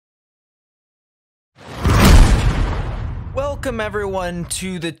Welcome everyone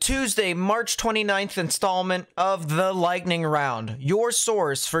to the Tuesday, March 29th installment of the Lightning Round, your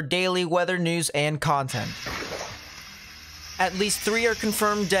source for daily weather news and content. At least 3 are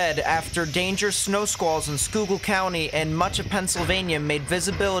confirmed dead after dangerous snow squalls in Schuylkill County and much of Pennsylvania made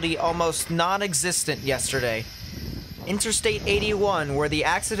visibility almost non-existent yesterday. Interstate 81, where the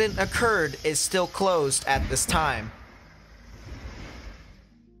accident occurred, is still closed at this time.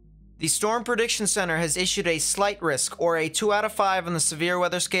 The Storm Prediction Center has issued a slight risk, or a 2 out of 5 on the severe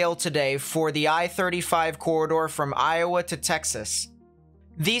weather scale today for the I-35 corridor from Iowa to Texas.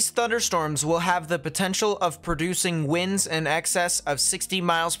 These thunderstorms will have the potential of producing winds in excess of 60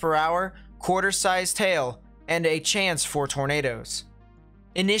 miles per hour, quarter-sized hail, and a chance for tornadoes.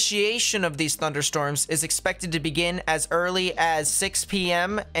 Initiation of these thunderstorms is expected to begin as early as 6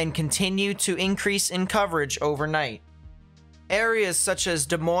 p.m. and continue to increase in coverage overnight. Areas such as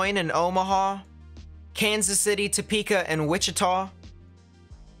Des Moines and Omaha, Kansas City, Topeka, and Wichita,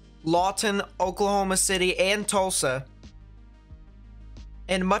 Lawton, Oklahoma City, and Tulsa,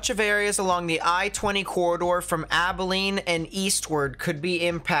 and much of areas along the I-20 corridor from Abilene and eastward could be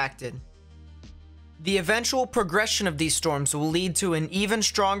impacted. The eventual progression of these storms will lead to an even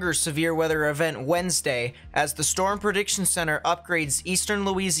stronger severe weather event Wednesday as the Storm Prediction Center upgrades eastern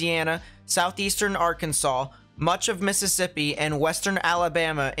Louisiana, southeastern Arkansas, much of Mississippi, and western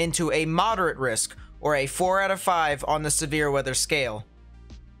Alabama into a moderate risk, or a 4 out of 5 on the severe weather scale.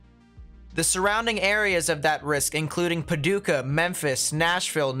 The surrounding areas of that risk, including Paducah, Memphis,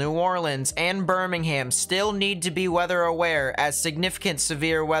 Nashville, New Orleans, and Birmingham, still need to be weather aware, as significant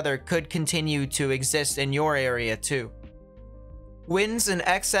severe weather could continue to exist in your area too. Winds in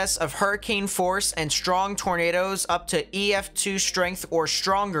excess of hurricane force and strong tornadoes up to EF2 strength or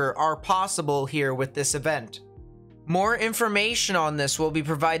stronger are possible here with this event. More information on this will be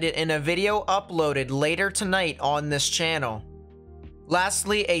provided in a video uploaded later tonight on this channel.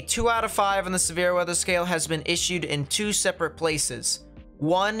 Lastly, a 2 out of 5 on the severe weather scale has been issued in 2 separate places.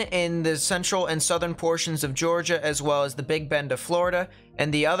 One in the central and southern portions of Georgia as well as the Big Bend of Florida,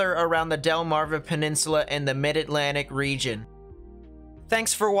 and the other around the Delmarva Peninsula and the Mid-Atlantic region.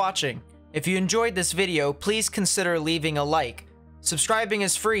 Thanks for watching. If you enjoyed this video, please consider leaving a like. Subscribing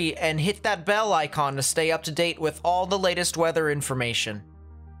is free, and hit that bell icon to stay up to date with all the latest weather information.